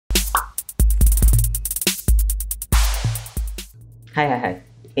Hi.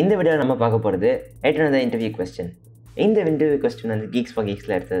 இந்த வீடியோவில் நம்ம பார்க்க போகிறது yet another interview question. இந்த இன்டர்வியூ கொஸ்டின் வந்து Geeks for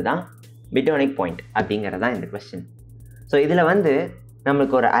Geeksல எடுத்தது தான் Bitonic point அப்படிங்கிறது தான் இந்த கொஸ்டின். ஸோ இதில் வந்து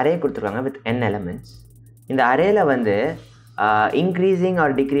நம்மளுக்கு ஒரு அரே கொடுத்துருக்காங்க வித் n எலமெண்ட்ஸ். இந்த அரேயில் வந்து இன்க்ரீஸிங்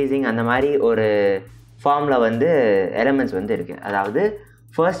ஆர் டிக்ரீஸிங் அந்த மாதிரி ஒரு ஃபார்மில் வந்து எலமெண்ட்ஸ் வந்து இருக்குது. அதாவது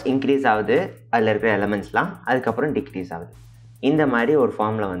ஃபர்ஸ்ட் இன்க்ரீஸ் ஆகுது அதில் இருக்கிற எலமெண்ட்ஸ்லாம், அதுக்கப்புறம் டிக்ரீஸ் ஆகுது. இந்த மாதிரி ஒரு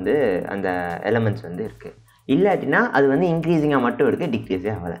ஃபார்மில் வந்து அந்த எலமெண்ட்ஸ் வந்து இருக்குது. இல்லாட்டினா அது வந்து இன்க்ரீஸிங்காக மட்டும் இருக்குது, டிக்ரீஸே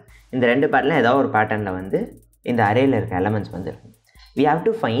ஆகலை. இந்த ரெண்டு பேட்டர்னில் ஏதாவது ஒரு பேட்டர்னில் வந்து இந்த அரேயில் இருக்க எலமெண்ட்ஸ் வந்து இருக்கும். we have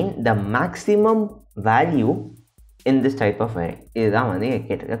to find the maximum value in this type of array. இதுதான் வந்து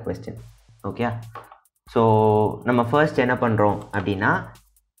கேட்டிருக்க கொஸ்டின். ஓகே, ஸோ நம்ம ஃபர்ஸ்ட் என்ன பண்ணுறோம் அப்படின்னா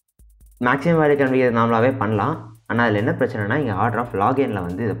மேக்ஸிமம் வேல்யூ கண்டுபிடிக்கிறது நார்மலாகவே பண்ணலாம். ஆனால் அதில் என்ன பிரச்சனைனா இங்கே ஆர்டர் ஆஃப் logNல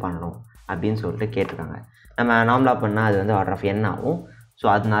வந்து இது பண்ணணும் அப்படின்னு சொல்லிட்டு கேட்டிருக்காங்க. நம்ம நார்மலாக பண்ணால் அது வந்து ஆர்டர் ஆஃப் n ஆகும். ஸோ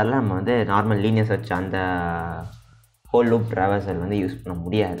அதனால நம்ம வந்து நார்மல் லீனியர் சர்ச் அந்த ஹோல் லூப் ட்ராவர்சல் வந்து யூஸ் பண்ண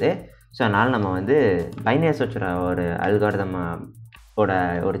முடியாது. ஸோ அதனால் நம்ம வந்து பைனரி சர்ச்சோட ஒரு அல்காரிதமோட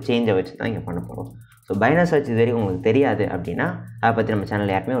ஒரு சேஞ்சை வச்சு தான் இங்கே பண்ண போகிறோம். ஸோ பைனரி சர்ச் இது வரைக்கும் உங்களுக்கு தெரியாது அப்படின்னா அதை பற்றி நம்ம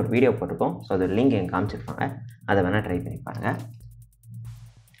சேனலில் யாருமே ஒரு வீடியோ போட்டிருக்கோம். ஸோ அதோட லிங்க் எங்கே காமிச்சிருப்பாங்க, அதை வேணால் ட்ரை பண்ணி பாருங்கள்.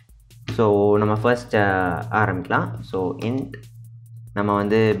 ஸோ நம்ம ஃபர்ஸ்ட் ஆரம்பிக்கலாம். ஸோ இன்ட் நம்ம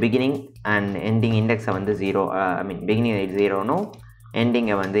வந்து பிகினிங் அண்ட் எண்டிங் இண்டெக்ஸை வந்து பிகினிங் 0னோ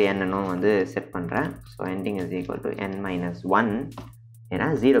எண்டிங்கை வந்து என்னன்னும் வந்து செட் பண்ணுறேன். So ending is equal to n-1 ஏன்னா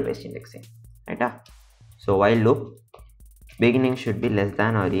 0 பேஸ்ட் இண்டெக்ஸிங், ரைட்டா? So while loop beginning should be less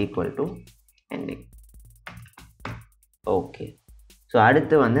than or equal to ending. Okay, so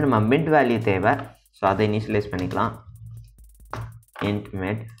அடுத்து வந்து நம்ம மிட் வேல்யூ தேவை. ஸோ அதை இனிஷியலைஸ் பண்ணிக்கலாம். int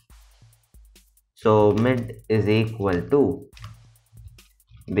mid. So mid is equal to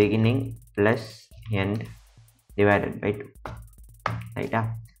beginning plus end divided by 2, ரைட்டா?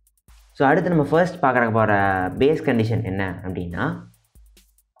 So அடுத்து நம்ம first பார்க்குற போகிற பேஸ் கண்டிஷன் என்ன அப்படின்னா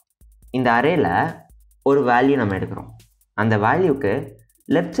இந்த அரேயில் ஒரு வேல்யூ நம்ம எடுக்கிறோம். அந்த வேல்யூக்கு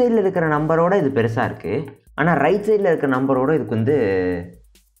லெஃப்ட் சைடில் இருக்கிற நம்பரோட இது பெருசாக இருக்குது, ஆனால் ரைட் சைடில் இருக்கிற நம்பரோட இதுக்கு வந்து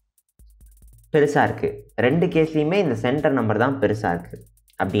பெருசாக இருக்குது. ரெண்டு கேஸ்லேயுமே இந்த சென்டர் நம்பர் தான் பெருசாக இருக்குது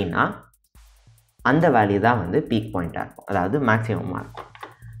அப்படின்னா அந்த வேல்யூ தான் வந்து பீக் பாயிண்ட்டாக இருக்கும், அதாவது மேக்ஸிமமாக இருக்கும்.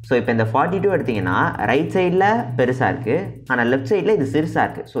 ஸோ இப்போ இந்த 42 எடுத்திங்கன்னா ரைட் சைடில் பெருசாக இருக்குது, ஆனால் லெஃப்ட் சைடில் இது சிறுசாக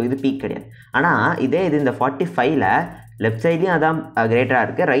இருக்குது. ஸோ இது பீக் கிடையாது. ஆனால் இதே இது இந்த 45ல் லெஃப்ட் சைட்லேயும் அதான் கிரேட்டராக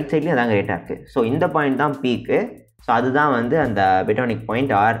இருக்குது, ரைட் சைட்லேயும் அதான் கிரேட்டராக இருக்குது. ஸோ இந்த பாயிண்ட் தான் பீக்கு. ஸோ அதுதான் வந்து அந்த பிட்டானிக்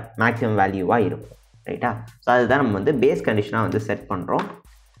பாயிண்ட் ஆர் மேக்ஸிமம் வேல்யூவாக இருக்கும், ரைட்டா? ஸோ அதுதான் நம்ம வந்து பேஸ் கண்டிஷனாக வந்து செட் பண்ணுறோம்.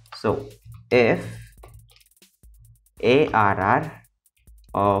 So if ARR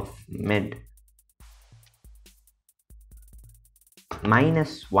of mid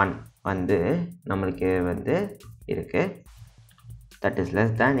 -1 வந்து நம்மளுக்கு வந்து இருக்குது, that is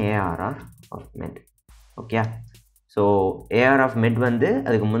less than ARR of mid. Okay, so ARR of mid வந்து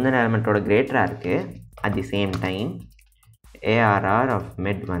அதுக்கு முந்தின எலிமெண்ட்டோட கிரேட்டராக இருக்குது. At the same time ARR of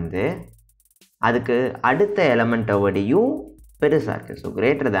mid வந்து அதுக்கு அடுத்த எலிமெண்ட்டோடையும் பெருசாக இருக்குது. So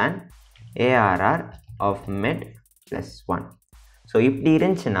greater than ARR of mid +1. So இப்படி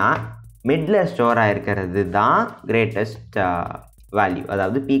இருந்துச்சுன்னா மிடில் ஸ்டோர் ஆகிருக்கிறது தான் கிரேட்டஸ்ட் வேல்யூ,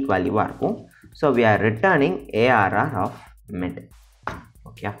 அதாவது பீக் வேல்யூவாக இருக்கும். So we are returning ARR of mid.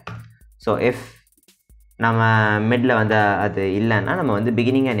 Okay, so if நம்ம மிடில் வந்து அது இல்லைன்னா நம்ம வந்து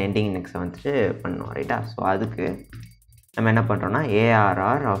பிகினிங் அண்ட் எண்டிங் இண்டெக்ஸை வந்துட்டு பண்ணோம், ரைட்டா? ஸோ அதுக்கு நம்ம என்ன பண்ணுறோன்னா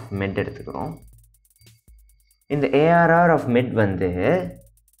ARR of mid எடுத்துக்கிறோம். இந்த ARR of mid வந்து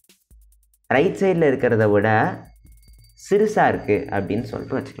ரைட் சைடில் இருக்கிறத விட சிறுசாக இருக்குது அப்படின்னு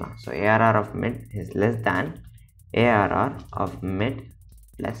சொல்லிட்டு வச்சுக்கலாம். So ARR of mid is less than ARR of mid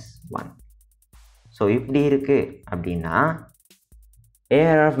 +1. So இப்படி இருக்குது அப்படின்னா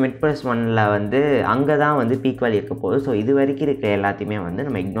ARR of mid +1ல் வந்து அங்கே தான் வந்து பீக் வேல்யூ இருக்க போகுது. ஸோ இது வரைக்கும் இருக்கிற எல்லாத்தையுமே வந்து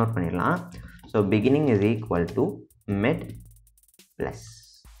நம்ம இக்னோர் பண்ணிடலாம். So beginning is equal to mid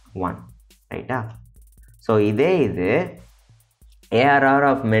 +1, ரைட்டா? ஸோ இதே இது ARR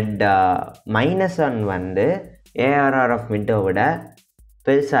of mid -1 வந்து ARR of mid-ஐ விட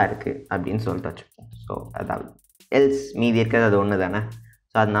பெருசாக இருக்குது அப்படின்னு சொல்லிட்டு வச்சுப்போம். ஸோ அதாவது எல்ஸ் மீதி இருக்கிறது அது ஒன்று தானே.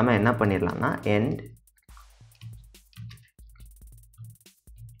 ஸோ அது நம்ம என்ன பண்ணிடலாம்னா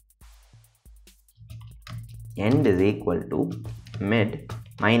end is equal to mid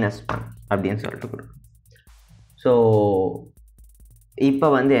 -1 அப்படின்னு சொல்லிட்டு கொடுக்கும். ஸோ இப்போ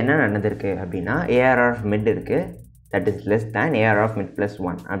வந்து என்ன நடந்திருக்கு அப்படின்னா ARR of mid இருக்குது, that is less than ARR of mid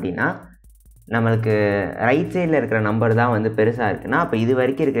 +1 அப்படின்னா நம்மளுக்கு ரைட் சைடில் இருக்கிற நம்பர் தான் வந்து பெருசாக இருக்குன்னா அப்போ இது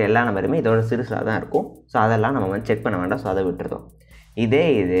வரைக்கும் இருக்கிற எல்லா நம்பருமே இதோட சிறுசாக தான் இருக்கும். ஸோ அதெல்லாம் நம்ம வந்து செக் பண்ண வேண்டாம். ஸோ அதை விட்டுருதோம். இதே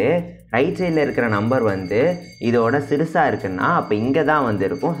இது ரைட் சைடில் இருக்கிற நம்பர் வந்து இதோட சிறுசாக இருக்குன்னா அப்போ இங்கே தான் வந்து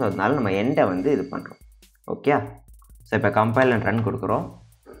இருக்கும். ஸோ அதனால நம்ம எண்டை வந்து இது பண்ணுறோம். ஓகே, ஸோ இப்போ கம்பைல் அண்ட் ரன் கொடுக்குறோம்.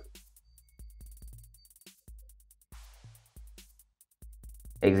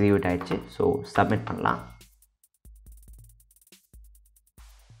 எக்ஸிக்யூட் ஆகிடுச்சு. ஸோ சப்மிட் பண்ணலாம்.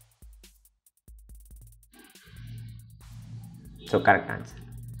 So correct answer.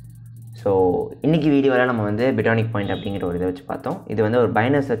 ஸோ இன்றைக்கி வீடியோவில் நம்ம வந்து பிட்டானிக் பாயிண்ட் அப்படிங்கிற ஒரு இதை வச்சு பார்த்தோம். இது வந்து ஒரு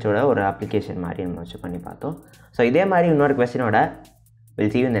பைனர் சர்ச்சோட ஒரு அப்ளிகேஷன் மாதிரி நம்ம வச்சு பண்ணி பார்த்தோம். ஸோ இதே மாதிரி இன்னொரு கொஸ்டினோட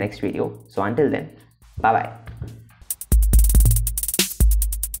will see you in the next video. So until then, bye bye.